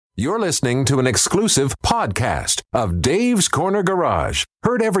You're listening to an exclusive podcast of Dave's Corner Garage.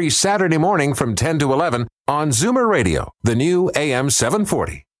 Heard every Saturday morning from 10 to 11 on Zoomer Radio, the new AM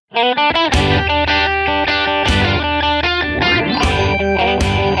 740.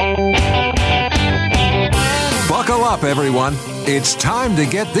 Buckle up, everyone. It's time to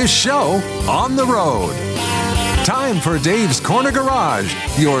get this show on the road. Time for Dave's Corner Garage,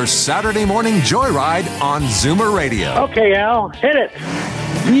 your Saturday morning joyride on Zoomer Radio. Okay, Al, hit it.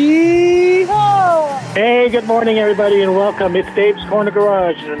 Yee-haw! Hey, good morning, everybody, and welcome. It's Dave's Corner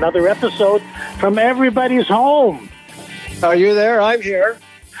Garage, and another episode from everybody's home. Are you there? I'm here.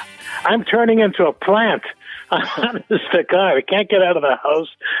 I'm turning into a plant. Honest to God, I can't get out of the house.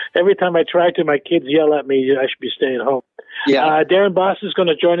 Every time I try to, my kids yell at me I should be staying home. Yeah. Darren Boss is going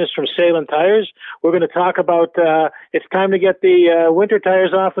to join us from Salem Tires. We're going to talk about it's time to get the winter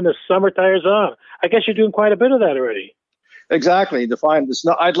tires off and the summer tires on. I guess you're doing quite a bit of that already. Exactly. To find the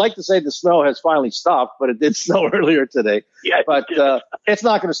snow. I'd like to say the snow has finally stopped, but it did snow earlier today. Yeah, but it's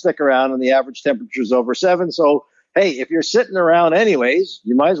not going to stick around, and the average temperature is over 7. So, hey, if you're sitting around anyways,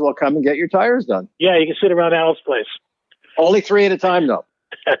 you might as well come and get your tires done. Yeah, you can sit around Al's place. Only 3 at a time, though.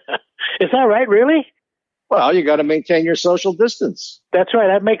 Is that right, really? Well, you got to maintain your social distance. That's right.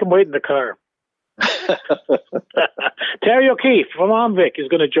 I'd make him wait in the car. Terry O'Keefe from Omvik is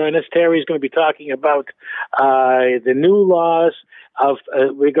going to join us. Terry's going to be talking about the new laws of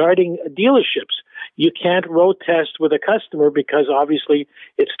regarding dealerships. You can't road test with a customer because obviously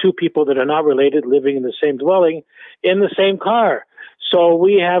it's two people that are not related living in the same dwelling in the same car. So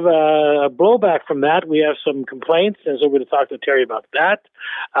we have a blowback from that. We have some complaints, and so we're going to talk to Terry about that.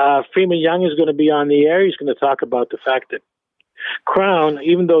 Freeman Young is going to be on the air. He's going to talk about the fact that Crown,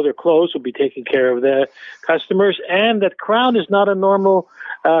 even though they're closed, will be taking care of their customers, and that Crown is not a normal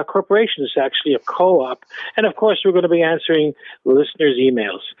corporation. It's actually a co-op. And, of course, we're going to be answering listeners'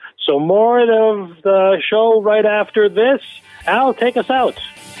 emails. So more of the show right after this. Al, take us out.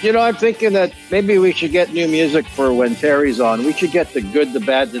 You know, I'm thinking that maybe we should get new music for when Terry's on. We should get the good, the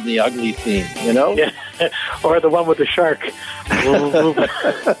bad, and the ugly theme, you know? Yeah. Or the one with the shark.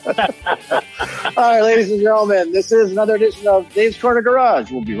 All right, ladies and gentlemen, this is another edition of Dave's Corner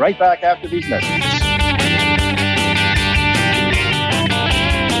Garage. We'll be right back after these messages.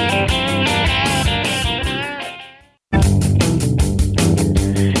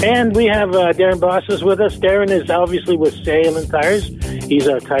 And we have Darren Bosses with us. Darren is obviously with Salem Tires. He's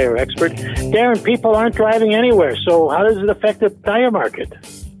our tire expert. Darren, people aren't driving anywhere, so how does it affect the tire market?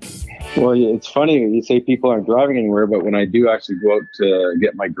 Well, it's funny you say people aren't driving anywhere, but when I do actually go out to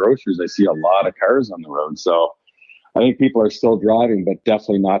get my groceries, I see a lot of cars on the road. So I think people are still driving, but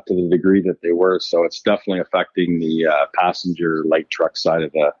definitely not to the degree that they were. So it's definitely affecting the passenger light truck side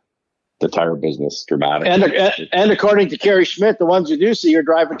of the tire business dramatically. And according to Kerry Schmidt, the ones you do see are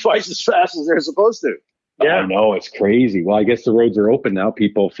driving twice as fast as they're supposed to. Yeah, I know, it's crazy. Well, I guess the roads are open now.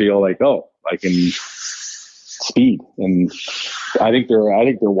 People feel like, oh, I can speed, and I think they're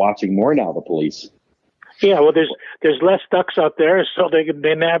watching more now. The police. Yeah, well, there's less ducks out there, so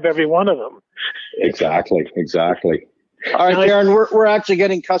they nab every one of them. Exactly. All right, Darren, we're actually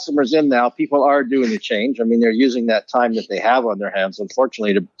getting customers in now. People are doing the change. I mean, they're using that time that they have on their hands,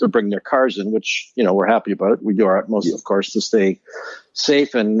 unfortunately, to bring their cars in, which, you know, we're happy about it. We do our utmost, of course, to stay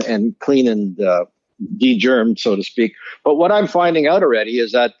safe and clean and de-germed, so to speak. But what I'm finding out already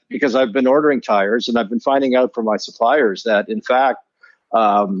is that because I've been ordering tires and I've been finding out from my suppliers that, in fact,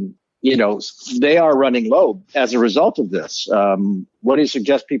 you know, they are running low as a result of this. What do you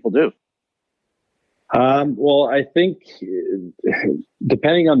suggest people do? Well, I think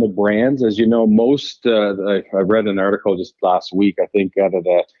depending on the brands, as you know, most, I read an article just last week, I think out of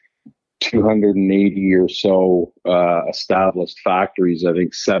the 280 or so established factories, I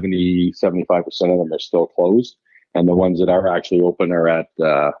think 75% of them are still closed. And the ones that are actually open are at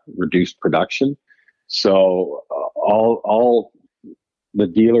reduced production. So all the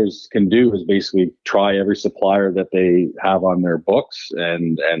dealers can do is basically try every supplier that they have on their books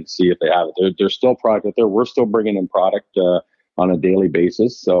and see if they have it. There's still product out there. We're still bringing in product on a daily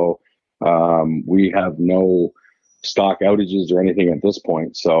basis. So we have no stock outages or anything at this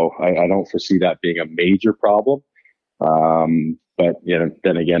point. So I don't foresee that being a major problem. But you know,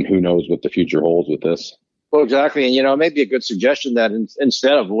 then again, who knows what the future holds with this? Well, exactly. And, you know, it may be a good suggestion that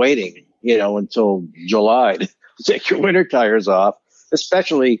instead of waiting, you know, until July to take your winter tires off,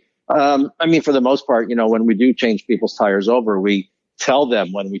 especially, I mean, for the most part, you know, when we do change people's tires over, we tell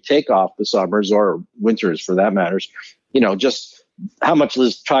them when we take off the summers or winters for that matters, you know, just how much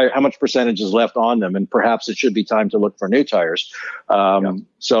percentage is left on them. And perhaps it should be time to look for new tires.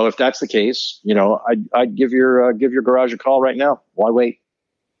 So if that's the case, you know, I'd give your garage a call right now. Why wait?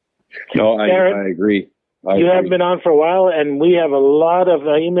 No, Darren, I agree. You have been on for a while, and we have a lot of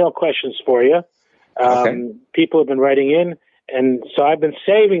email questions for you. People have been writing in, and so I've been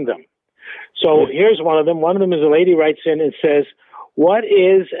saving them. So here's one of them. One of them is a lady writes in and says, what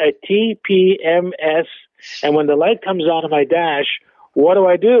is a TPMS? And when the light comes on in my dash, what do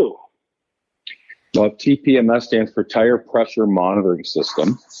I do? Well, TPMS stands for Tire Pressure Monitoring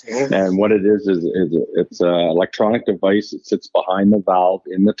System. And what it is it's an electronic device that sits behind the valve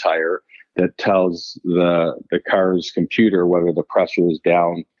in the tire that tells the car's computer whether the pressure is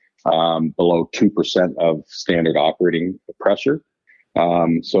down below 2% of standard operating pressure.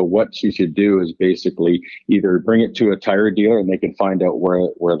 So what you should do is basically either bring it to a tire dealer and they can find out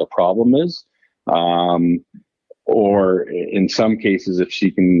where the problem is. Or in some cases, if she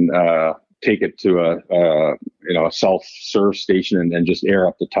can take it to a self-serve station and just air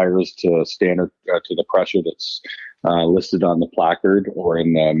up the tires to standard to the pressure that's listed on the placard or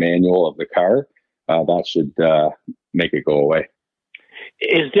in the manual of the car, that should make it go away.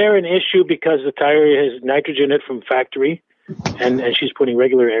 Is there an issue because the tire has nitrogen in it from factory, and she's putting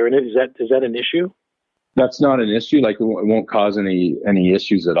regular air in it? Is that an issue? That's not an issue. Like it won't cause any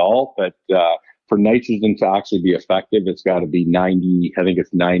issues at all. But for nitrogen to actually be effective, it's got to be 98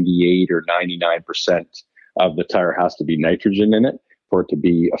 or 99% of the tire has to be nitrogen in it for it to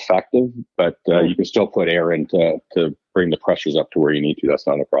be effective. But you can still put air in to bring the pressures up to where you need to. That's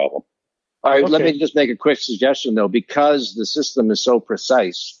not a problem. All right, Let me just make a quick suggestion, though. Because the system is so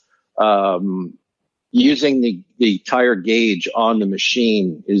precise, using the tire gauge on the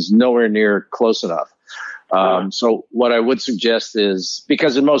machine is nowhere near close enough. So what I would suggest is,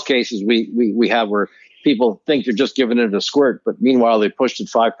 because in most cases we have where people think you're just giving it a squirt, but meanwhile they pushed it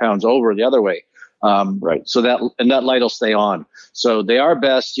 5 pounds over the other way. Right. So that light will stay on. So they are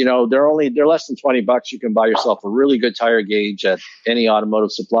best, they're less than $20. You can buy yourself a really good tire gauge at any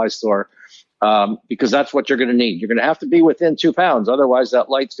automotive supply store. Because that's what you're going to need. You're going to have to be within 2 pounds. Otherwise that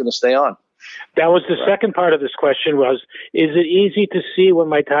light's going to stay on. That was the second part of this question was, is it easy to see when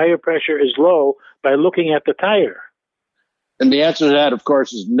my tire pressure is low by looking at the tire? And the answer to that, of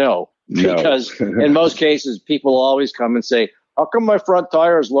course, is no. Because in most cases, people always come and say, how come my front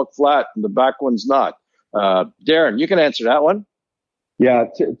tires look flat and the back one's not? Darren, you can answer that one. Yeah,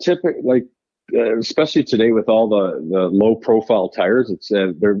 typically, especially today with all the low profile tires,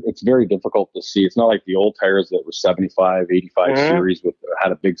 it's very difficult to see. It's not like the old tires that were 75, 85 series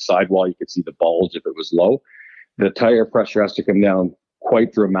had a big sidewall. You could see the bulge if it was low. The tire pressure has to come down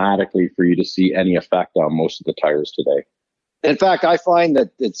quite dramatically for you to see any effect on most of the tires today. In fact, I find that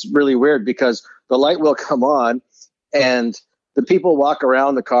it's really weird because the light will come on and the people walk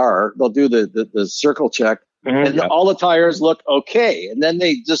around the car, they'll do the circle check, and all the tires look okay. And then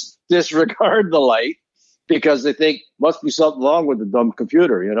they just disregard the light because they think must be something wrong with the dumb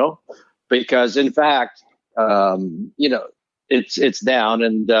computer, because in fact, it's down.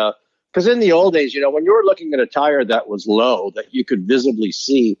 And because in the old days, when you were looking at a tire that was low, that you could visibly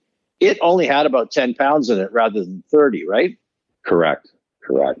see, it only had about 10 pounds in it rather than 30, right? Correct.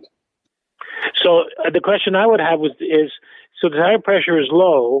 So the question I would have is, so the tire pressure is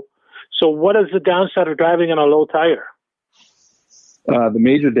low. So what is the downside of driving on a low tire? The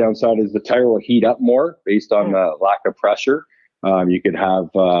major downside is the tire will heat up more based on the lack of pressure. You could have,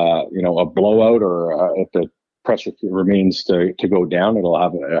 a blowout, or if the pressure remains to go down, it'll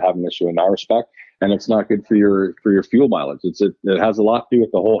have an issue in that respect. And it's not good for your fuel mileage. It has a lot to do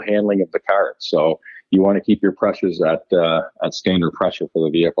with the whole handling of the car. So you want to keep your pressures at standard pressure for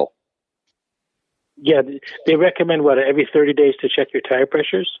the vehicle. Yeah, they recommend every 30 days to check your tire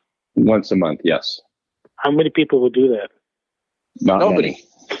pressures? Once a month, yes. How many people would do that? Nobody.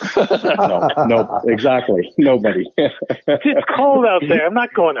 No, exactly. Nobody. It's cold out there. I'm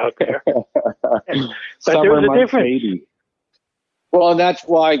not going out there. But Summer there's a months, difference. maybe. Well, and that's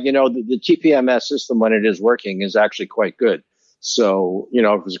why, the TPMS system, when it is working, is actually quite good. So,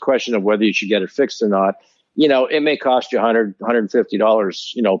 if it's a question of whether you should get it fixed or not, it may cost you $100,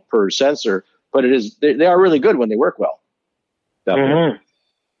 $150, per sensor, but they are really good when they work well. Definitely.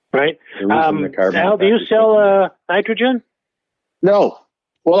 Right. Al, do you sell nitrogen? No.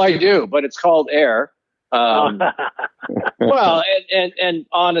 Well, I do, but it's called air. Well, and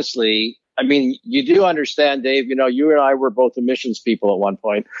honestly, I mean, you do understand, Dave, you and I were both emissions people at one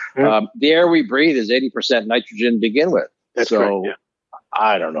point. The air we breathe is 80% nitrogen to begin with. That's so correct, yeah.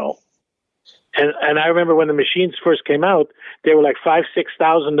 I don't know. And I remember when the machines first came out, they were like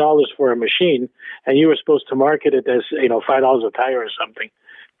 $5,000-$6,000 for a machine, and you were supposed to market it as $5 a tire or something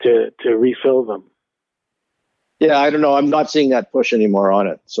to refill them. Yeah, I don't know. I'm not seeing that push anymore on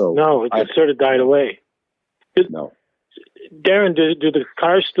it. So no, it sort of died away. No. Darren, do the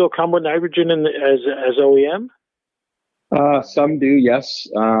cars still come with nitrogen as OEM? Some do, yes.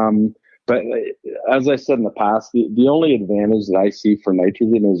 But as I said in the past, the only advantage that I see for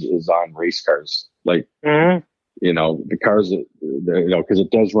nitrogen is on race cars. Like, you know, the cars, you know, because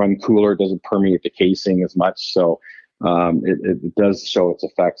it does run cooler, it doesn't permeate the casing as much. So it does show its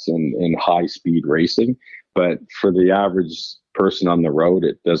effects in high speed racing. But for the average person on the road,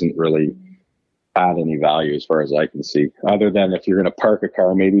 it doesn't really add any value as far as I can see, other than if you're going to park a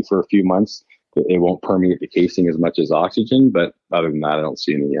car maybe for a few months, it won't permeate the casing as much as oxygen. But other than that, I don't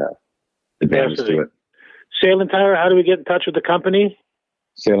see any advantage to it. Salem Tire, how do we get in touch with the company?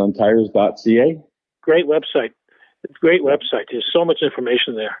 SalemTires.ca. Great website. Great website. There's so much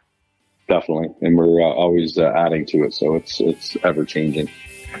information there. Definitely. And we're always adding to it. So it's ever changing.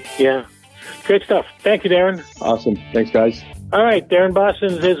 Yeah. Great stuff. Thank you, Darren. Awesome. Thanks, guys. All right. Darren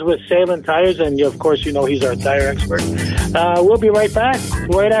Boston is with Salem Tires, and of course, you know he's our tire expert. We'll be right back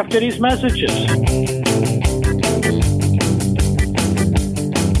right after these messages.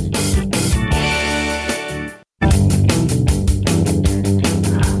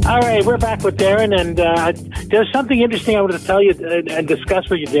 All right, we're back with Darren, and there's something interesting I wanted to tell you and discuss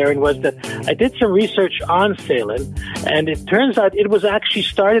with you, Darren, was that I did some research on Salem, and it turns out it was actually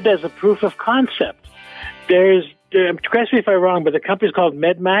started as a proof of concept. Correct me if I'm wrong, but the company's called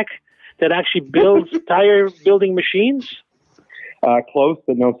MedMac that actually builds tire building machines. Close,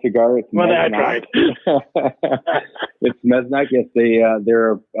 but no cigar. It's well, I tried. It's Mesnac. Yes,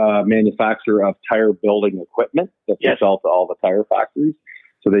 they're a manufacturer of tire building equipment that they sell to all the tire factories.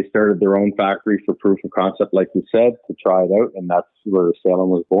 So they started their own factory for proof of concept, like you said, to try it out, and that's where Salem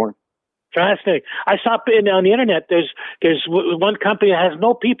was born. Fascinating. I saw on the internet. There's one company that has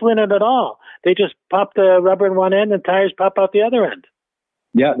no people in it at all. They just pop the rubber in one end and tires pop out the other end.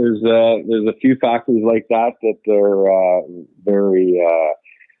 Yeah, there's a few factories like that are very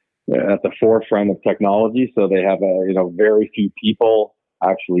at the forefront of technology. So they have very few people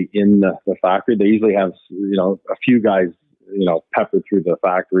actually in the factory. They usually have a few guys peppered through the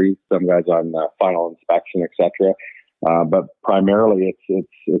factory. Some guys on final inspection, etc. But primarily,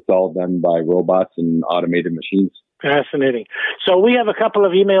 it's all done by robots and automated machines. Fascinating. So we have a couple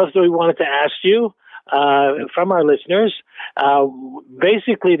of emails that we wanted to ask you from our listeners.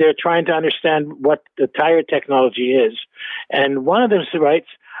 Basically, they're trying to understand what the tire technology is. And one of them writes,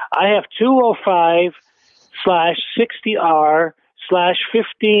 I have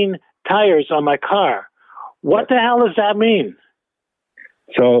 205/60R/15 tires on my car. What the hell does that mean?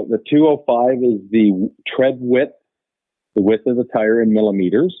 So the 205 is the tread width, the width of the tire in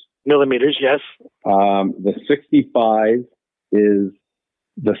millimeters. Millimeters, yes. The 65 is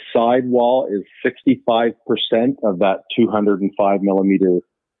the sidewall is 65% of that 205 millimeter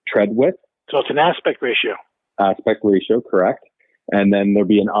tread width. So it's an aspect ratio. Aspect ratio, correct. And then there'll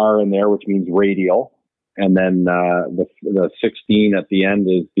be an R in there, which means radial. And then the 16 at the end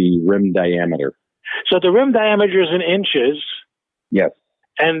is the rim diameter. So the rim diameter is in inches. Yes.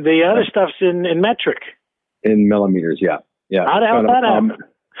 And the other stuff's in metric. In millimeters, yeah. How the hell did that happen?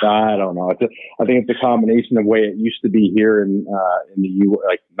 I don't know. I think it's a combination of the way it used to be here in the U,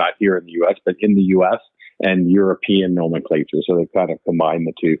 like not here in the U.S., but in the U.S. and European nomenclature. So they kind of combine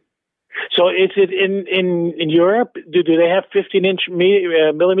the two. So is it in Europe? Do they have 15-inch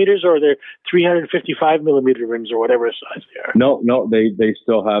millimeters, or they're 355 millimeter rims, or whatever size they are? No, they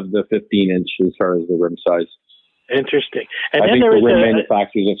still have the 15-inch as far as the rim size. Interesting. And I then think there the is rim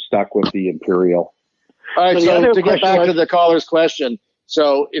manufacturers have stuck with the Imperial. All right, so to get back to the caller's question,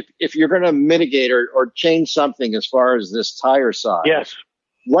 so if you're going to mitigate or change something as far as this tire size, yes,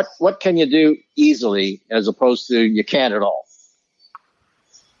 what can you do easily as opposed to you can't at all?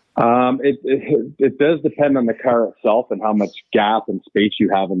 It does depend on the car itself and how much gap and space you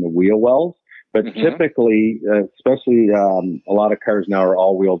have in the wheel wells. But typically, especially a lot of cars now are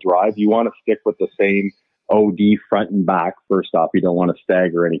all-wheel drive. You want to stick with the same OD front and back. First off, you don't want to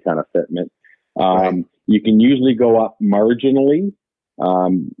stagger any kind of fitment. Right. You can usually go up marginally.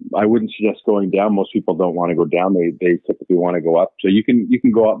 I wouldn't suggest going down. Most people don't want to go down. They typically want to go up. So you can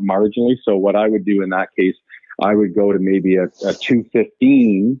go up marginally. So what I would do in that case, I would go to maybe a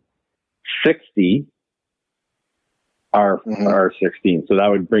 215/60 R16. So that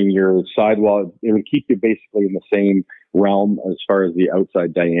would bring your sidewall. It would keep you basically in the same realm as far as the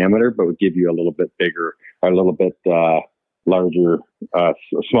outside diameter, but would give you a little bit bigger, or a little bit larger,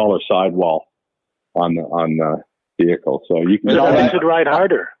 smaller sidewall on the vehicle. So you can. So that makes it ride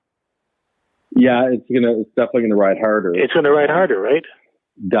harder. Yeah, it's definitely gonna ride harder. It's gonna ride harder, right?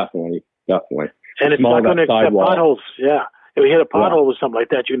 Definitely. And it's not going to accept potholes. Yeah. If we hit a pothole with something like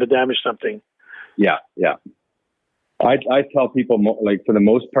that, you're going to damage something. Yeah. I tell people, like, for the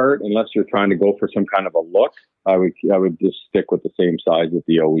most part, unless you're trying to go for some kind of a look, I would just stick with the same size with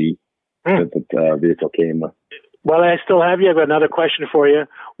the OE that the vehicle came with. Well, I still have you. I have another question for you.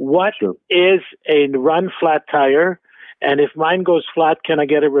 What is a run flat tire? And if mine goes flat, can I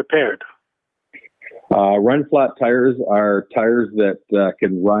get it repaired? Run flat tires are tires that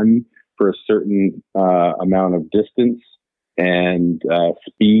can run for a certain amount of distance and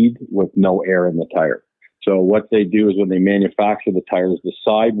speed with no air in the tire. So what they do is when they manufacture the tires, the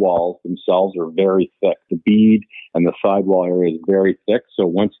sidewalls themselves are very thick. The bead and the sidewall area is very thick. So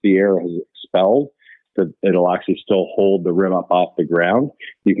once the air has expelled, it'll actually still hold the rim up off the ground.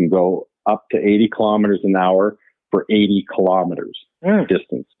 You can go up to 80 kilometers an hour for 80 kilometers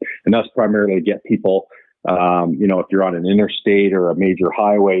distance. And that's primarily to get people, if you're on an interstate or a major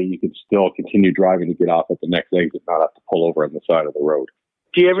highway, you can still continue driving to get off at the next exit, not have to pull over on the side of the road.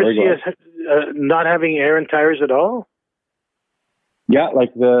 Do you ever see us not having air in tires at all? Yeah,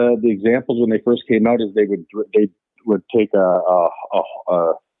 like the examples when they first came out is they would take a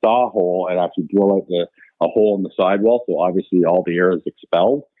saw hole and actually drill out a hole in the sidewall, so obviously all the air is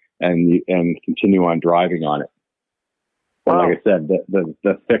expelled, and continue on driving on it. But like I said,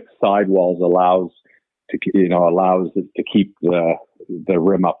 the thick sidewalls allows it to keep the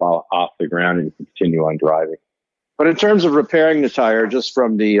rim up off the ground and continue on driving. But in terms of repairing the tire, just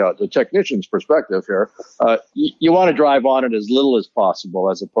from the technician's perspective here, you want to drive on it as little as possible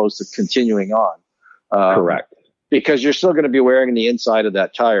as opposed to continuing on. Correct. Because you're still going to be wearing the inside of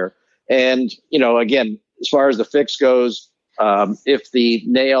that tire. And, again, as far as the fix goes, if the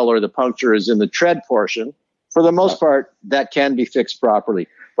nail or the puncture is in the tread portion, for the most part, that can be fixed properly.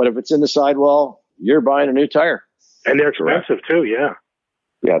 But if it's in the sidewall, you're buying a new tire. And they're expensive too, yeah.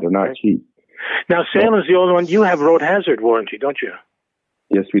 Yeah, they're not cheap. Now, Salem's the only one. You have road hazard warranty, don't you?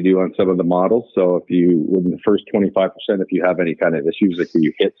 Yes, we do on some of the models. So within the first 25%, if you have any kind of issues, like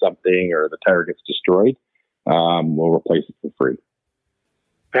you hit something or the tire gets destroyed, we'll replace it for free.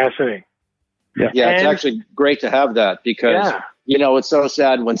 Fascinating. Yeah, it's actually great to have that because, it's so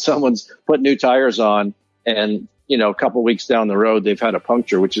sad when someone's put new tires on and, a couple weeks down the road, they've had a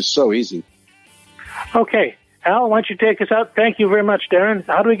puncture, which is so easy. Okay. Al, why don't you take us out? Thank you very much, Darren.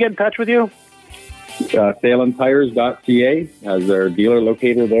 How do we get in touch with you? SalemTires.ca has their dealer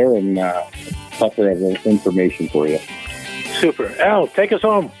locator there and plethora of information for you. Super. Al, take us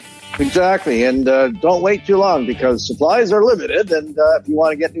home. Exactly. And don't wait too long because supplies are limited. And if you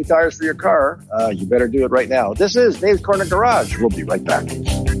want to get new tires for your car, you better do it right now. This is Dave's Corner Garage. We'll be right back.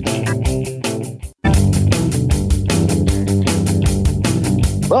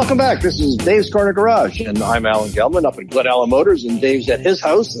 Welcome back. This is Dave's Corner Garage, and I'm Alan Gelman up at Glen Allen Motors, and Dave's at his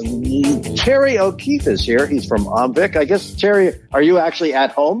house, and Terry O'Keefe is here. He's from Omvik. I guess, Terry, are you actually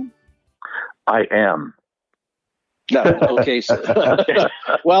at home? I am. No, okay. So,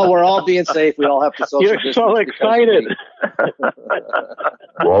 well, we're all being safe. We all have to social distance. You're so excited.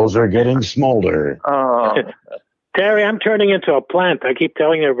 Walls are getting smolder. Terry, I'm turning into a plant. I keep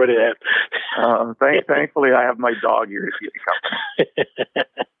telling everybody that. Thankfully, I have my dog here to keep me company.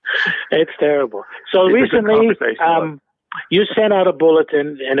 It's terrible. So recently, you sent out a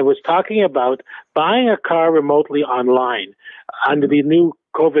bulletin, and it was talking about buying a car remotely online under the new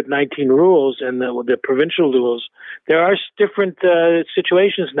COVID-19 rules and the provincial rules. There are different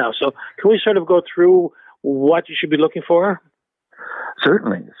situations now. So can we sort of go through what you should be looking for?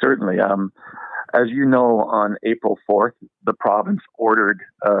 Certainly. As you know, on April 4th, the province ordered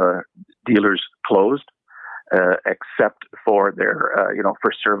dealers closed, except for their,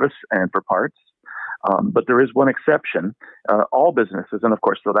 for service and for parts. But there is one exception. All businesses, and of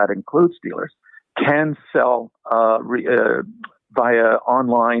course, so that includes dealers, can sell via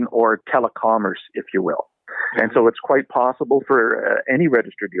online or telecommerce, if you will. And so it's quite possible for any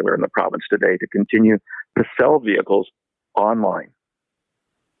registered dealer in the province today to continue to sell vehicles online.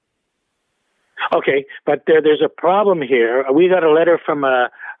 Okay, but there's a problem here. We got a letter from what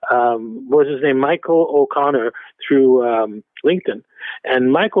was his name, Michael O'Connor, through LinkedIn,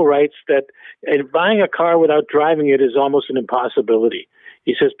 and Michael writes that buying a car without driving it is almost an impossibility.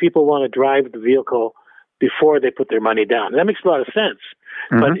 He says people want to drive the vehicle before they put their money down. And that makes a lot of sense.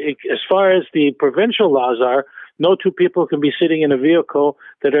 Mm-hmm. But as far as the provincial laws are, no two people can be sitting in a vehicle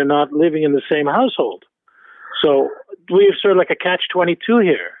that are not living in the same household. So we have sort of like a catch-22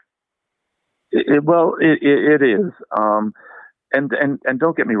 here. It is. And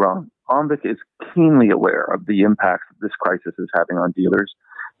don't get me wrong, Omvik is keenly aware of the impacts this crisis is having on dealers,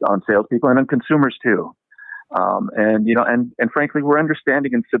 on salespeople, and on consumers too. And frankly, we're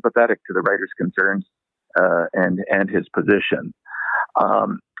understanding and sympathetic to the writer's concerns and his position.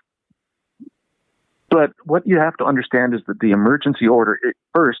 But what you have to understand is that the emergency order,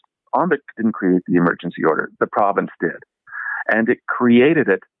 first, OMVIC didn't create the emergency order. The province did. And it created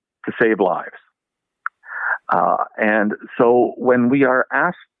it to save lives. And so when we are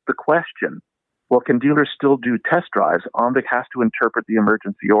asked the question, well, can dealers still do test drives? OMVIC has to interpret the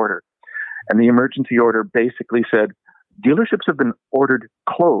emergency order. And the emergency order basically said, dealerships have been ordered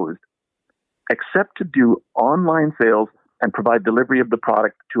closed except to do online sales and provide delivery of the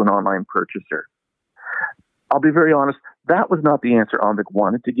product to an online purchaser. I'll be very honest, that was not the answer OMVIC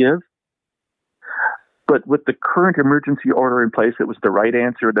wanted to give. But with the current emergency order in place, it was the right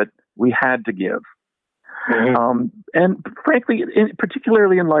answer that we had to give. Mm-hmm. And frankly,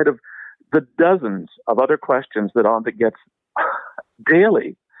 particularly in light of the dozens of other questions that OMVIC gets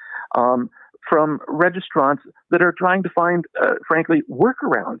daily from registrants that are trying to find, frankly,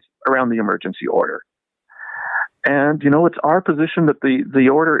 workarounds around the emergency order. And, it's our position that the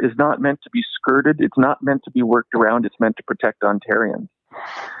order is not meant to be skirted. It's not meant to be worked around. It's meant to protect Ontarians.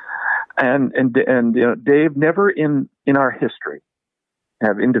 And Dave, never in our history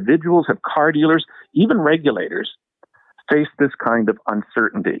have individuals, have car dealers, even regulators faced this kind of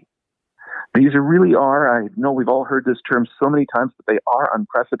uncertainty. These really are, I know we've all heard this term so many times, but they are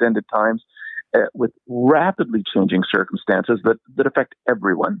unprecedented times with rapidly changing circumstances that affect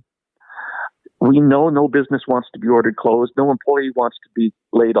everyone. We know no business wants to be ordered closed. No employee wants to be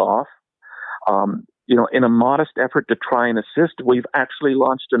laid off. In a modest effort to try and assist, we've actually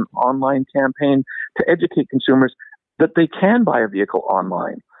launched an online campaign to educate consumers that they can buy a vehicle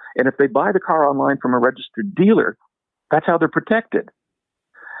online. And if they buy the car online from a registered dealer, that's how they're protected.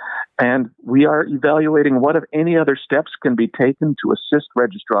 And we are evaluating what, if any, other steps can be taken to assist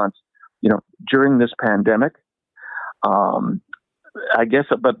registrants, during this pandemic. I guess,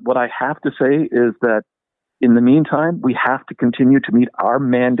 but what I have to say is that in the meantime, we have to continue to meet our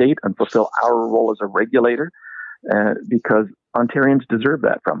mandate and fulfill our role as a regulator because Ontarians deserve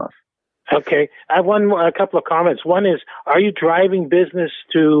that from us. Okay. I have a couple of comments. One is, are you driving business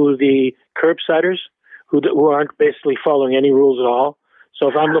to the curbsiders who aren't basically following any rules at all? So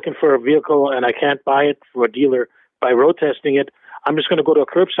if I'm looking for a vehicle and I can't buy it for a dealer by road testing it, I'm just going to go to a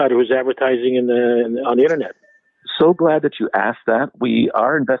curbsider who's advertising on the internet. So glad that you asked that.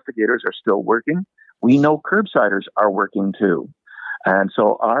 Our investigators are still working. We know curbsiders are working too. And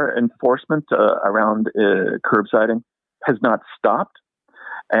so our enforcement around curbsiding has not stopped.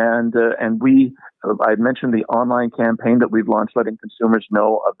 And I mentioned the online campaign that we've launched, letting consumers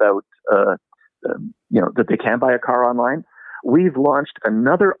know about, that they can buy a car online. We've launched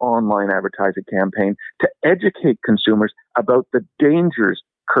another online advertising campaign to educate consumers about the dangers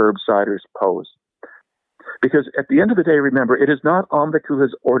curbsiders pose. Because at the end of the day, remember, it is not OMVIC who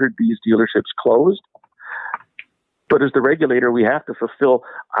has ordered these dealerships closed, but as the regulator, we have to fulfill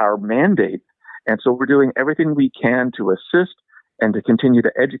our mandate. And so we're doing everything we can to assist and to continue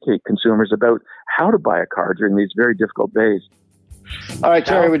to educate consumers about how to buy a car during these very difficult days. All right,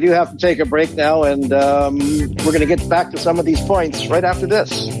 Terry, we do have to take a break now, and we're going to get back to some of these points right after this.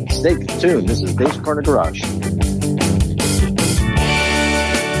 Stay tuned. This is Dave's Corner Garage.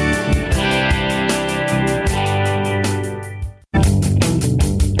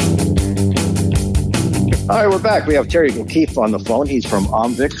 All right, we're back. We have Terry O'Keefe on the phone. He's from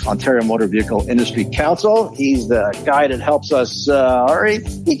OMVIC, Ontario Motor Vehicle Industry Council. He's the guy that helps us,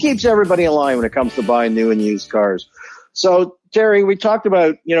 he keeps everybody in line when it comes to buying new and used cars. So, Terry, we talked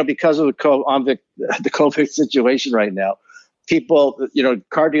about, because of the COVID situation right now, people,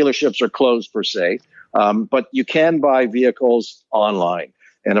 car dealerships are closed per se, but you can buy vehicles online.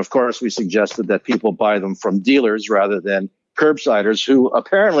 And of course, we suggested that people buy them from dealers rather than curbsiders who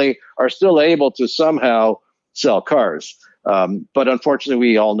apparently are still able to somehow sell cars. But unfortunately,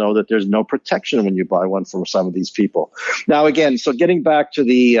 we all know that there's no protection when you buy one from some of these people. Now, again, so getting back to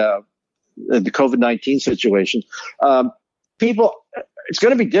the COVID-19 situation, it's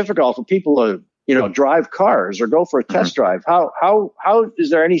going to be difficult for people to, drive cars or go for a test drive. How is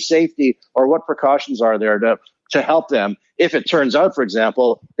there any safety or what precautions are there to help them if it turns out, for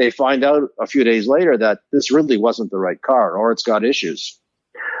example, they find out a few days later that this really wasn't the right car or it's got issues?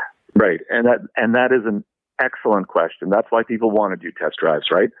 Right. And that is an excellent question. That's why people want to do test drives,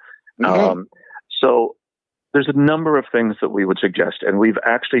 right? Mm-hmm. So there's a number of things that we would suggest, and we've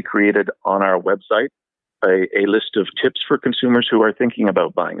actually created on our website a list of tips for consumers who are thinking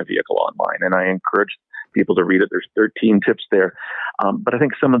about buying a vehicle online. And I encourage people to read it. There's 13 tips there. But I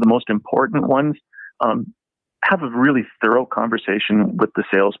think some of the most important ones, have a really thorough conversation with the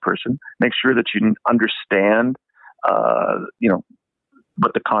salesperson. Make sure that you understand,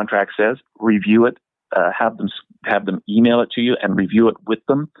 what the contract says. Review it have them email it to you and review it with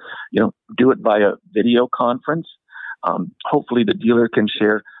them. Do it via video conference. Hopefully the dealer can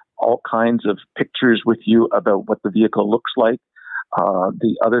share all kinds of pictures with you about what the vehicle looks like.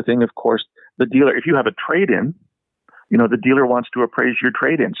 The other thing, of course, the dealer, if you have a trade-in, the dealer wants to appraise your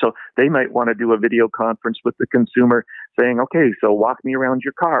trade-in. So they might want to do a video conference with the consumer saying, okay, so walk me around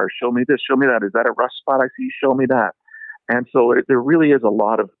your car. Show me this, show me that. Is that a rust spot I see? Show me that. And so there really is a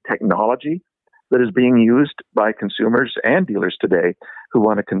lot of technology that is being used by consumers and dealers today who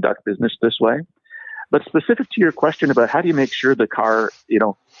want to conduct business this way. But specific to your question about how do you make sure the car,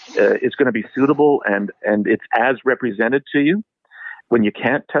 is going to be suitable and it's as represented to you when you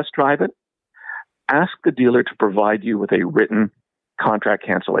can't test drive it, ask the dealer to provide you with a written contract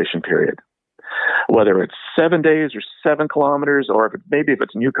cancellation period. Whether it's 7 days or 7 kilometers, or if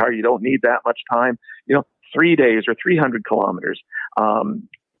it's a new car, you don't need that much time, 3 days or 300 kilometers.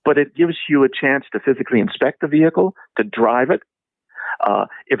 But it gives you a chance to physically inspect the vehicle, to drive it.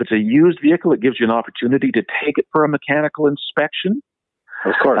 If it's a used vehicle, it gives you an opportunity to take it for a mechanical inspection.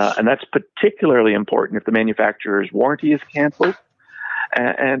 Of course. And that's particularly important if the manufacturer's warranty is canceled.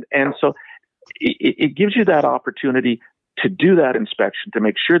 And so it gives you that opportunity to do that inspection, to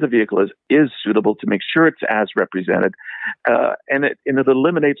make sure the vehicle is suitable, to make sure it's as represented. And it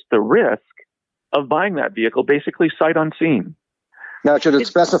eliminates the risk of buying that vehicle basically sight unseen. Now, should it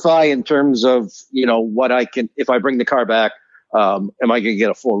specify in terms of, what I can, if I bring the car back, am I going to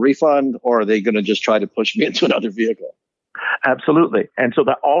get a full refund, or are they going to just try to push me into another vehicle? Absolutely. And so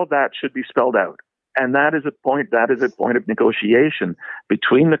that all of that should be spelled out. And that is a point of negotiation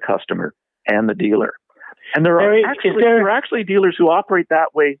between the customer and the dealer. And there are actually dealers who operate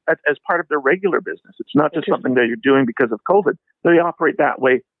that way as part of their regular business. It's not just something that you're doing because of COVID. They operate that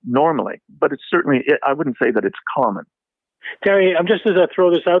way normally. But it's certainly, I wouldn't say that it's common. Terry, I'm just as I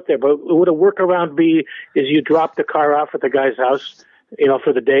throw this out there, but would a workaround be is you drop the car off at the guy's house,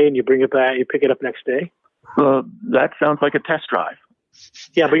 for the day, and you bring it back, you pick it up next day? Well, that sounds like a test drive.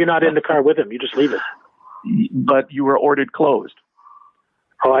 Yeah, but you're not in the car with him. You just leave it. But you were ordered closed.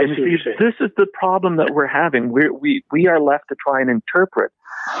 Oh, I see. This is the problem that we're having. We are left to try and interpret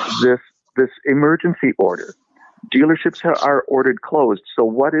this emergency order. Dealerships are ordered closed. So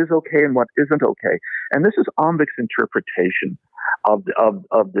what is okay and what isn't okay? And this is OMVIC's interpretation of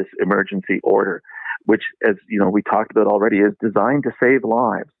this emergency order, which, as we talked about already, is designed to save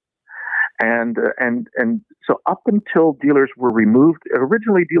lives. And so up until dealers were removed,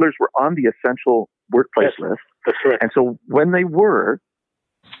 originally dealers were on the essential workplace list. That's right. And so when they were,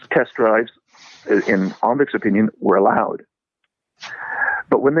 test drives, in OMVIC's opinion, were allowed.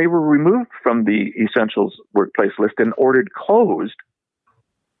 But when they were removed from the essentials workplace list and ordered closed,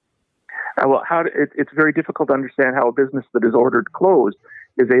 it's very difficult to understand how a business that is ordered closed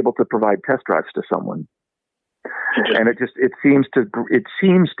is able to provide test drives to someone. And it seems to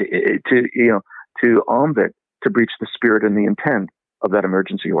OMVIC to breach the spirit and the intent of that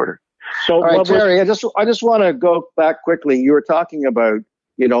emergency order. So, all right, Terry, I just want to go back quickly. You were talking about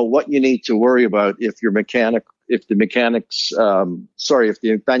what you need to worry about if the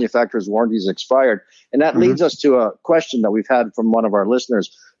manufacturer's warranty is expired, and that leads us to a question that we've had from one of our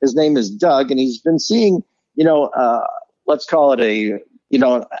listeners. His name is Doug, and he's been seeing let's call it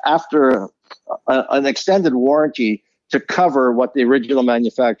after an extended warranty to cover what the original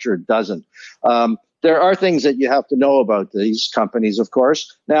manufacturer doesn't. There are things that you have to know about these companies, of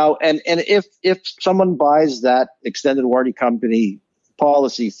course. Now, and if someone buys that extended warranty company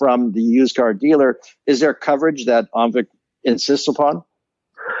policy from the used car dealer, is there coverage that OMVIC insists upon?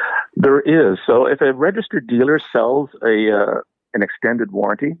 There is. So if a registered dealer sells an extended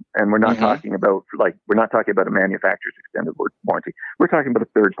warranty, and we're not talking about a manufacturer's extended warranty, we're talking about a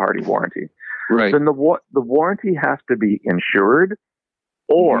third-party warranty. Right. Then the warranty has to be insured,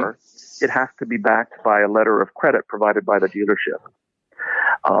 or it has to be backed by a letter of credit provided by the dealership.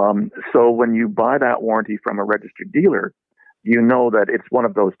 So when you buy that warranty from a registered dealer, you know that it's one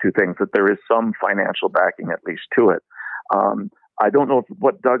of those two things, that there is some financial backing at least to it. I don't know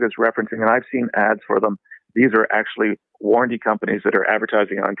what Doug is referencing, and I've seen ads for them. These are actually warranty companies that are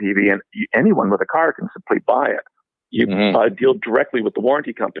advertising on TV, and anyone with a car can simply buy it. You deal directly with the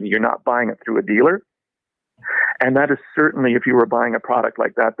warranty company. You're not buying it through a dealer. And that is certainly, if you were buying a product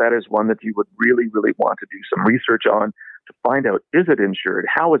like that, that is one that you would really, really want to do some research on to find out, is it insured?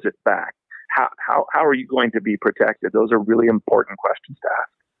 How is it backed? How are you going to be protected? Those are really important questions to ask.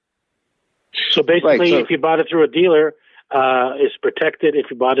 So basically, if you bought it through a dealer, it's protected.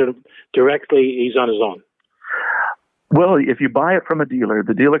 If you bought it directly, he's on his own. Well, if you buy it from a dealer,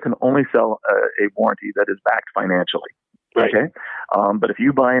 the dealer can only sell a warranty that is backed financially. Right. Okay. But if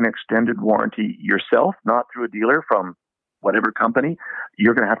you buy an extended warranty yourself, not through a dealer from whatever company,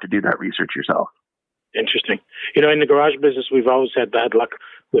 you're going to have to do that research yourself. Interesting. In the garage business, we've always had bad luck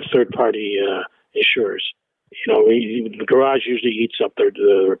with third-party insurers. The garage usually eats up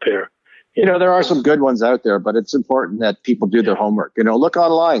the repair. There are some good ones out there, but it's important that people do their homework. Look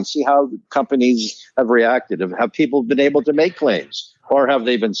online, see how companies have reacted. Have people been able to make claims, or have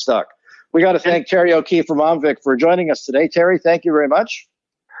they been stuck? We got to thank Terry O'Keefe from OMVIC for joining us today. Terry, thank you very much.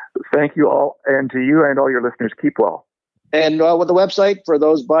 Thank you all, and to you and all your listeners, keep well. And with the website for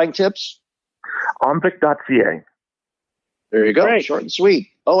those buying tips? omvic.ca. There you go. Great. Short and sweet.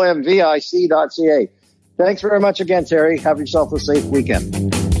 omvic.ca. Thanks very much again, Terry. Have yourself a safe weekend.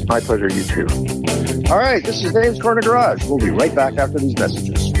 My pleasure. You too. All right. This is Dave's Corner Garage. We'll be right back after these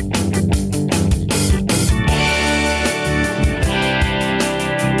messages.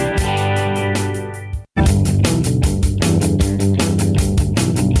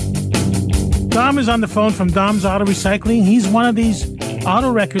 Dom is on the phone from Dom's Auto Recycling. He's one of these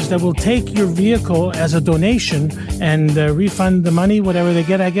auto wreckers that will take your vehicle as a donation and refund the money, whatever they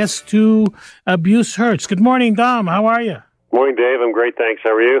get, I guess, to Abuse Hurts. Good morning, Dom. How are you? Morning, Dave. I'm great, thanks.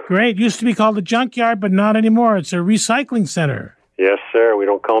 How are you? Great. Used to be called a junkyard, but not anymore. It's a recycling center. Yes, sir. We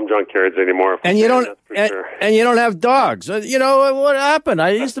don't call them junkyards anymore. And you don't, and you don't have dogs. What happened? I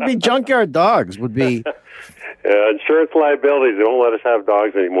used to be junkyard dogs would be. Insurance liabilities. They won't let us have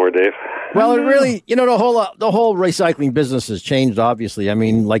dogs anymore, Dave. Well, it really, the whole recycling business has changed. Obviously, I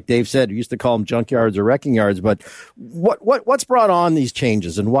mean, like Dave said, we used to call them junkyards or wrecking yards. But what's brought on these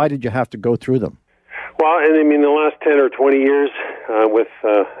changes, and why did you have to go through them? Well, and I mean, the last 10 or 20 years with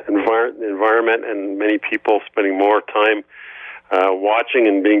environment and many people spending more time watching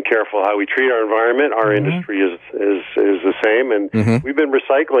and being careful how we treat our environment, our industry is the same. And we've been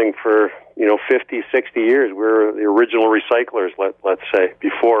recycling for 50, 60 years. We're the original recyclers, let's say,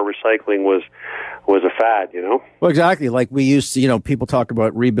 before recycling was a fad. Well, exactly. Like we used to, people talk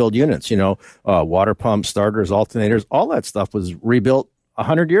about rebuild units. Water pumps, starters, alternators, all that stuff was rebuilt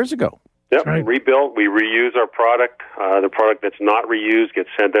 100 years ago. Yep, right. Rebuilt. We reuse our product. The product that's not reused gets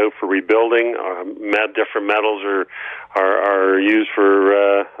sent out for rebuilding. Different metals are used for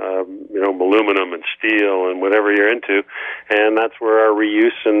aluminum and steel and whatever you're into, and that's where our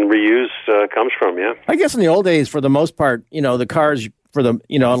reuse comes from. Yeah. I guess in the old days, for the most part, the cars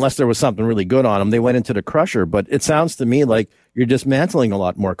unless there was something really good on them, they went into the crusher. But it sounds to me like you're dismantling a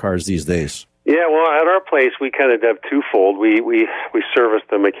lot more cars these days. Yeah, well, at our place, we kind of have twofold. We service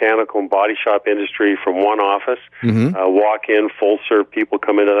the mechanical and body shop industry from one office. Walk in, full serve people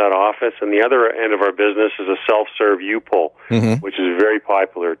come into that office, and the other end of our business is a self-serve U-Pull, which is very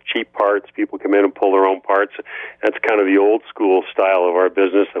popular. Cheap parts, people come in and pull their own parts. That's kind of the old school style of our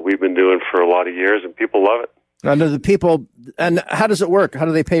business that we've been doing for a lot of years, and people love it. And how does it work? How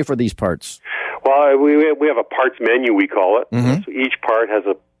do they pay for these parts? Well, we have a parts menu, we call it. So each part has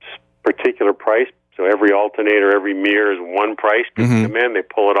a particular price. So every alternator, every mirror is one price. People come in, they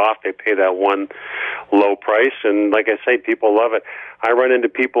pull it off, they pay that one low price, and like I say, people love it. I run into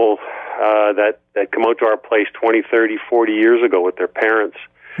people that come out to our place 20, 30, 40 years ago with their parents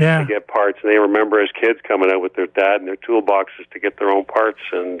to get parts, and they remember as kids coming out with their dad and their toolboxes to get their own parts,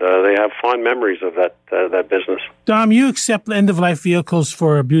 and they have fond memories of that business. Dom, you accept end-of-life vehicles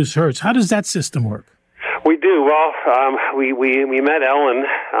for Abuse Hurts. How does that system work? We do. Well, we met Ellen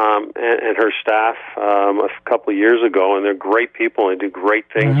and her staff a couple of years ago, and they're great people and do great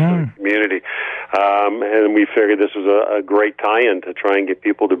things for the community. And we figured this was a great tie-in to try and get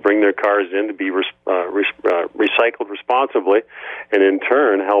people to bring their cars in to be recycled responsibly, and in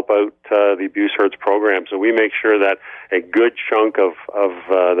turn help out the Abuse Hurts program. So we make sure that a good chunk of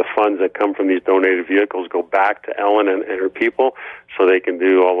the funds that come from these donated vehicles go back to Ellen and her people, so they can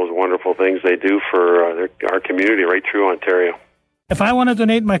do all those wonderful things they do for our community right through Ontario. If I want to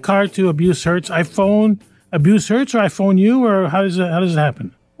donate my car to Abuse Hurts, I phone Abuse Hurts, or I phone you, or how does it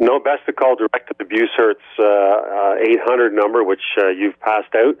happen? No, best to call direct to the Abuse Hurts 800 number, which you've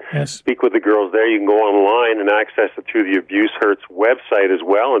passed out. Yes. Speak with the girls there. You can go online and access it through the Abuse Hurts website as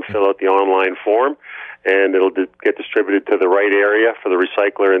well and fill out the online form, and it'll get distributed to the right area for the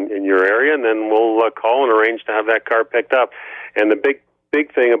recycler in your area, and then we'll call and arrange to have that car picked up. And the big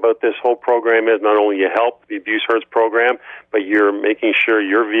thing about this whole program is not only you help the Abuse Hurts program, but you're making sure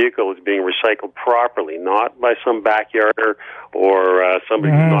your vehicle is being recycled properly, not by some backyarder or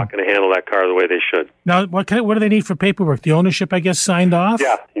somebody who's not going to handle that car the way they should. Now, what do they need for paperwork? The ownership, I guess, signed off?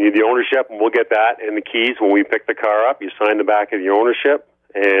 Yeah, you need the ownership, and we'll get that and the keys when we pick the car up. You sign the back of your ownership,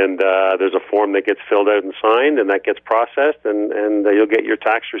 and there's a form that gets filled out and signed, and that gets processed, and you'll get your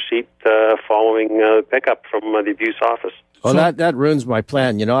tax receipt following pickup from the abuse office. Well, that ruins my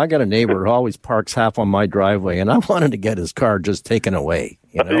plan. You know, I got a neighbor who always parks half on my driveway, and I wanted to get his car just taken away.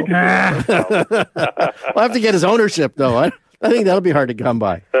 You know, I'll have to get his ownership though. I think that'll be hard to come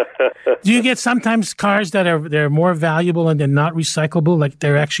by. Do you get sometimes cars that they're more valuable and they're not recyclable, like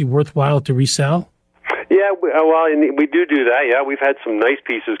they're actually worthwhile to resell? Yeah, we do that. Yeah, we've had some nice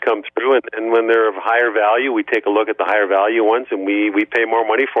pieces come through, and when they're of higher value, we take a look at the higher value ones, and we pay more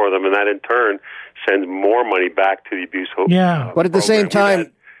money for them, and that in turn sends more money back to the abuse hope. Yeah, but at the same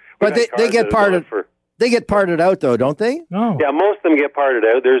time, they get parted. They get parted out, though, don't they? No. Yeah, most of them get parted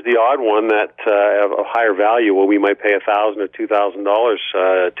out. There's the odd one that of higher value. Well, we might pay $1,000 or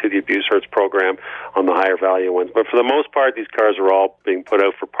 $2,000 to the Abuse Hurts program on the higher value ones. But for the most part, these cars are all being put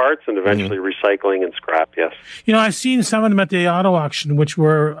out for parts and eventually recycling and scrap. Yes. You know, I've seen some of them at the auto auction, which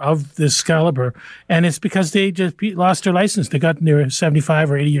were of this caliber, and it's because they just lost their license. They were 75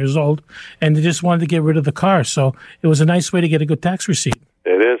 or 80 years old, and they just wanted to get rid of the car. So it was a nice way to get a good tax receipt.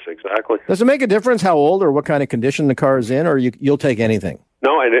 It is, exactly. Does it make a difference how old or what kind of condition the car is in, or you'll take anything?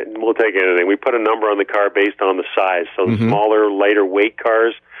 No, we'll take anything. We put a number on the car based on the size. So the smaller, lighter weight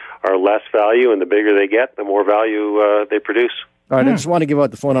cars are less value, and the bigger they get, the more value they produce. All right, I just want to give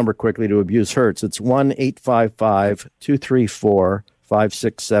out the phone number quickly to Abuse Hurts. It's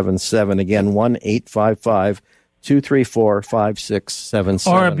 1-855-234-5677. Again, 1-855-234-5677.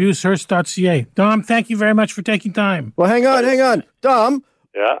 Or abusehurts.ca. Dom, thank you very much for taking time. Well, hang on. Dom,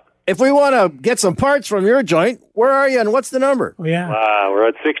 yeah. If we want to get some parts from your joint, where are you and what's the number? Oh, yeah. We're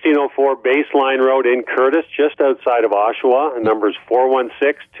at 1604 Baseline Road in Curtis, just outside of Oshawa. The number is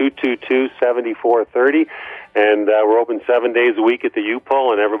 416-222-7430. And we're open 7 days a week at the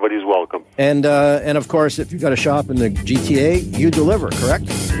U-Pull, and everybody's welcome. And of course, if you've got a shop in the GTA, you deliver, correct?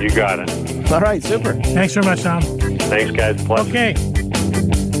 You got it. All right, super. Thanks very much, Tom. Thanks, guys. Pleasure. Okay.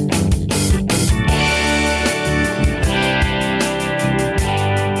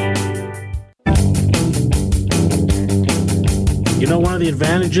 You know, one of the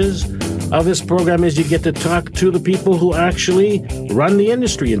advantages of this program is you get to talk to the people who actually run the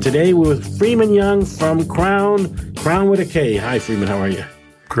industry. And today we're with Freeman Young from Crown with a K. Hi, Freeman. How are you?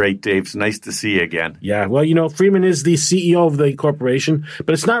 Great, Dave. It's nice to see you again. Yeah. Well, you know, Freeman is the CEO of the corporation,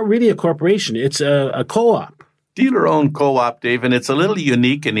 but it's not really a corporation. It's a co-op. Dealer-owned co-op, Dave, and it's a little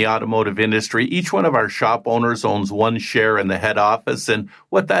unique in the automotive industry. Each one of our shop owners owns one share in the head office, and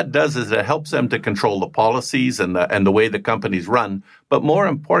what that does is it helps them to control the policies and the way the companies run. But more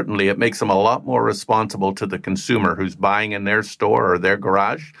importantly, it makes them a lot more responsible to the consumer who's buying in their store or their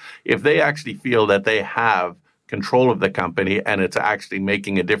garage. If they actually feel that they have control of the company and it's actually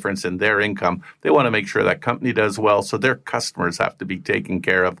making a difference in their income, they want to make sure that company does well, so their customers have to be taken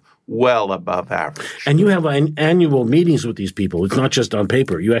care of well above average. And you have annual meetings with these people. It's not just on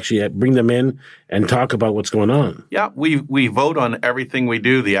paper. You actually bring them in and talk about what's going on. Yeah, we vote on everything we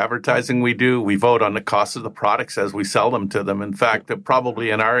do, the advertising we do. We vote on the cost of the products as we sell them to them. In fact, probably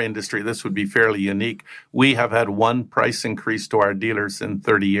in our industry, this would be fairly unique. We have had one price increase to our dealers in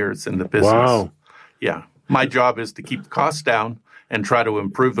 30 years in the business. Wow. Yeah. My job is to keep costs down and try to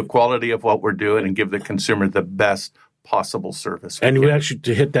improve the quality of what we're doing and give the consumer the best possible service. And you actually,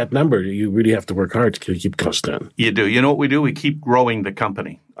 to hit that number, you really have to work hard to keep costs down. You do. You know what we do? We keep growing the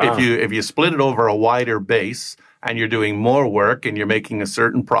company. If you split it over a wider base and you're doing more work and you're making a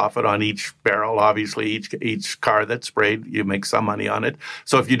certain profit on each barrel, obviously each car that's sprayed, you make some money on it.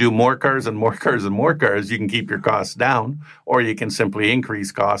 So if you do more cars and more cars and more cars, you can keep your costs down, or you can simply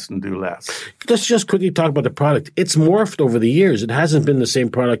increase costs and do less. Let's just quickly talk about the product. It's morphed over the years. It hasn't been the same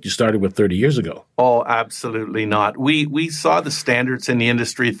product you started with 30 years ago. Oh, absolutely not. We saw the standards in the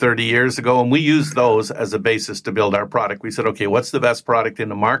industry 30 years ago, and we used those as a basis to build our product. We said, okay, what's the best product in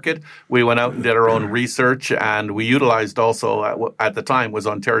the market? We went out and did our own research, and we utilized also, at the time, was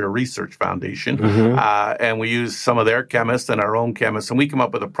Ontario Research Foundation, and we used some of their chemists and our own chemists, and we came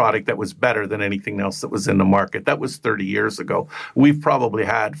up with a product that was better than anything else that was in the market. That was 30 years ago. We've probably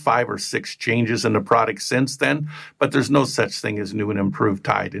had 5 or 6 changes in the product since then, but there's no such thing as new and improved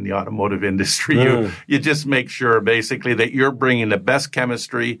tide in the automotive industry. You just make sure, basically, that you're bringing the best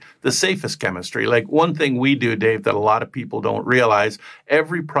chemistry, the safest chemistry. Like one thing we do, Dave, that a lot of people don't realize,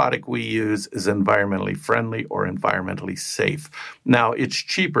 every product we use is environmentally friendly or or environmentally safe. Now, it's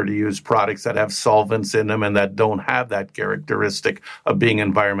cheaper to use products that have solvents in them and that don't have that characteristic of being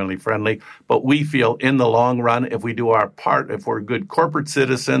environmentally friendly. But we feel in the long run, if we do our part, if we're good corporate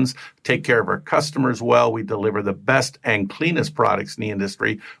citizens, take care of our customers well, we deliver the best and cleanest products in the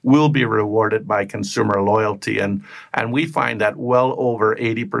industry, we'll be rewarded by consumer loyalty. And we find that well over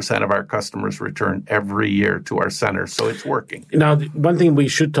 80% of our customers return every year to our center. So it's working. Now, one thing we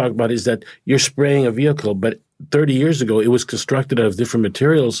should talk about is that you're spraying a vehicle, but 30 years ago, it was constructed out of different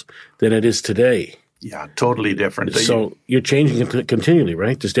materials than it is today. Yeah, totally different. So you're changing continually,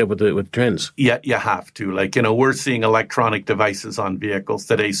 right, to stay up with trends? Yeah, you have to. Like, we're seeing electronic devices on vehicles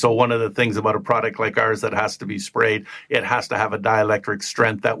today. So one of the things about a product like ours that has to be sprayed, it has to have a dielectric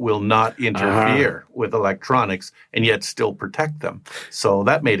strength that will not interfere with electronics and yet still protect them. So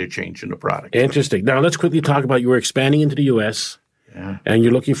that made a change in the product. Interesting. Now, let's quickly talk about you were expanding into the U.S., and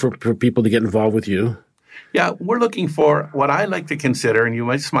you're looking for people to get involved with you. Yeah, we're looking for what I like to consider, and you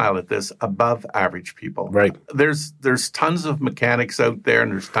might smile at this, above average people. Right. There's tons of mechanics out there,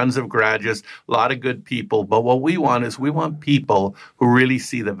 and there's tons of garages, a lot of good people. But what we want is we want people who really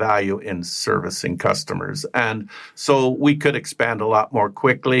see the value in servicing customers. And so we could expand a lot more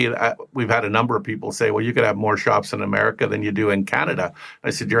quickly. We've had a number of people say, well, you could have more shops in America than you do in Canada.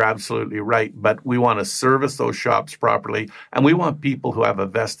 I said, you're absolutely right. But we want to service those shops properly, and we want people who have a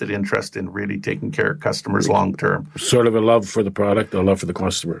vested interest in really taking care of customers long term. Sort of a love for the product, a love for the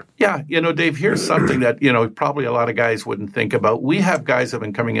customer. Yeah. Dave, here's something that, probably a lot of guys wouldn't think about. We have guys who have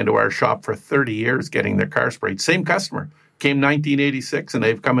been coming into our shop for 30 years getting their car sprayed. Same customer. Came 1986 and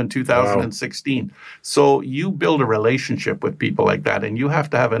they've come in 2016. Wow. So you build a relationship with people like that, and you have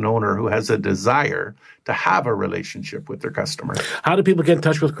to have an owner who has a desire to have a relationship with their customer. How do people get in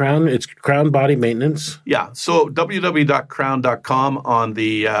touch with Crown? It's Crown Body Maintenance. Yeah, so www.crown.com on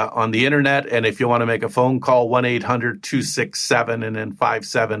the internet, and if you want to make a phone call, 1-800-267 and then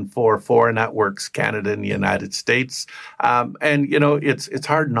 5744, and that works Canada and the United States. And it's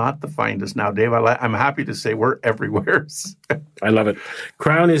hard not to find us now, Dave. I'm happy to say we're everywhere. I love it.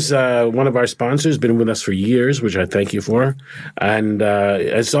 Crown is one of our sponsors, been with us for years, which I thank you for. And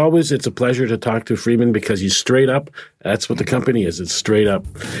as always, it's a pleasure to talk to Freeman because he's straight up. That's what the company is. It's straight up.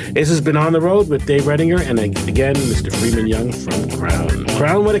 This has been On the Road with Dave Redinger and again, Mr. Freeman Young from Crown.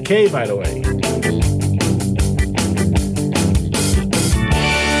 Crown with a K, by the way.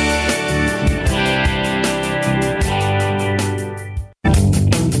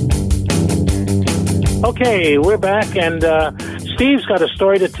 Okay, we're back, and Steve's got a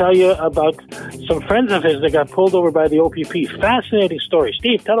story to tell you about some friends of his that got pulled over by the OPP. Fascinating story.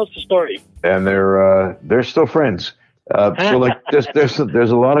 Steve, tell us the story. And they're still friends. So like there's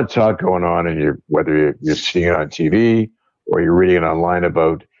a lot of talk going on, and whether you're seeing it on TV or you're reading it online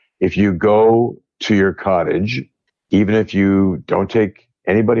about if you go to your cottage, even if you don't take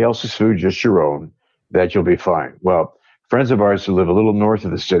anybody else's food, just your own, that you'll be fine. Well, friends of ours who live a little north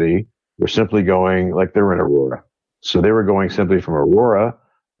of the city were simply going, like they're in Aurora. So they were going simply from Aurora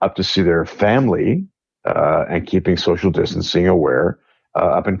up to see their family and keeping social distancing aware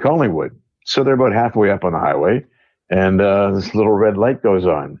up in Collingwood. So they're about halfway up on the highway, and this little red light goes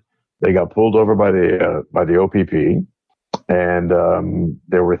on. They got pulled over by the OPP, and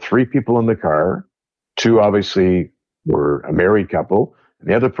there were 3 people in the car. 2 obviously were a married couple, and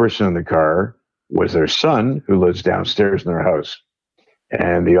the other person in the car was their son, who lives downstairs in their house.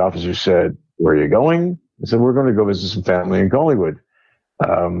 And the officer said, "Where are you going?" I said, "We're going to go visit some family in Collingwood."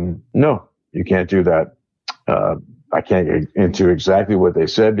 No, you can't do that. I can't get into exactly what they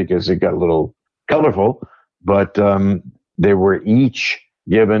said because it got a little colorful, but they were each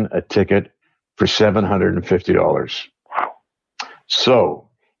given a ticket for $750. Wow. So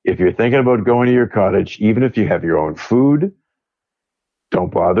if you're thinking about going to your cottage, even if you have your own food,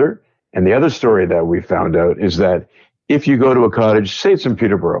 don't bother. And the other story that we found out is that if you go to a cottage, say it's in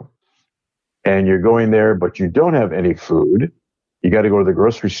Peterborough, and you're going there, but you don't have any food, you got to go to the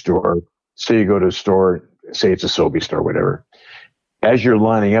grocery store. Say you go to a store, say it's a Sobeys store, whatever. As you're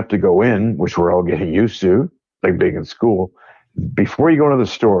lining up to go in, which we're all getting used to, like being in school, before you go to the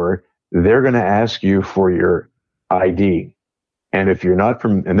store, they're going to ask you for your ID. And if you're not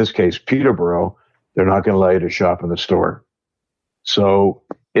from, in this case, Peterborough, they're not going to allow you to shop in the store. So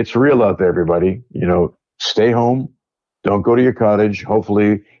it's real out there, everybody. Stay home. Don't go to your cottage.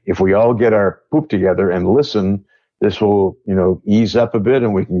 Hopefully, if we all get our poop together and listen, this will, ease up a bit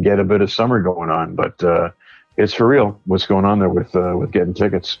and we can get a bit of summer going on. But it's for real what's going on there with getting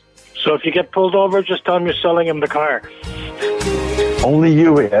tickets. So if you get pulled over, just tell them you're selling them the car. Only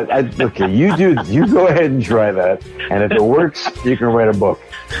you. Okay, you go ahead and try that. And if it works, you can write a book.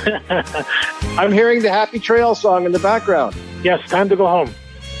 I'm hearing the Happy Trail song in the background. Yes, time to go home.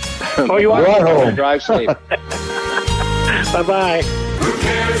 Oh, you are home. Drive safe. Bye-bye. Who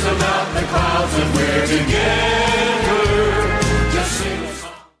cares about the clouds when we're together? Just sing a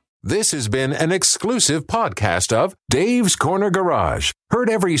song. This has been an exclusive podcast of Dave's Corner Garage. Heard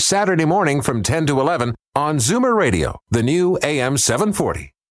every Saturday morning from 10 to 11 on Zoomer Radio, the new AM 740.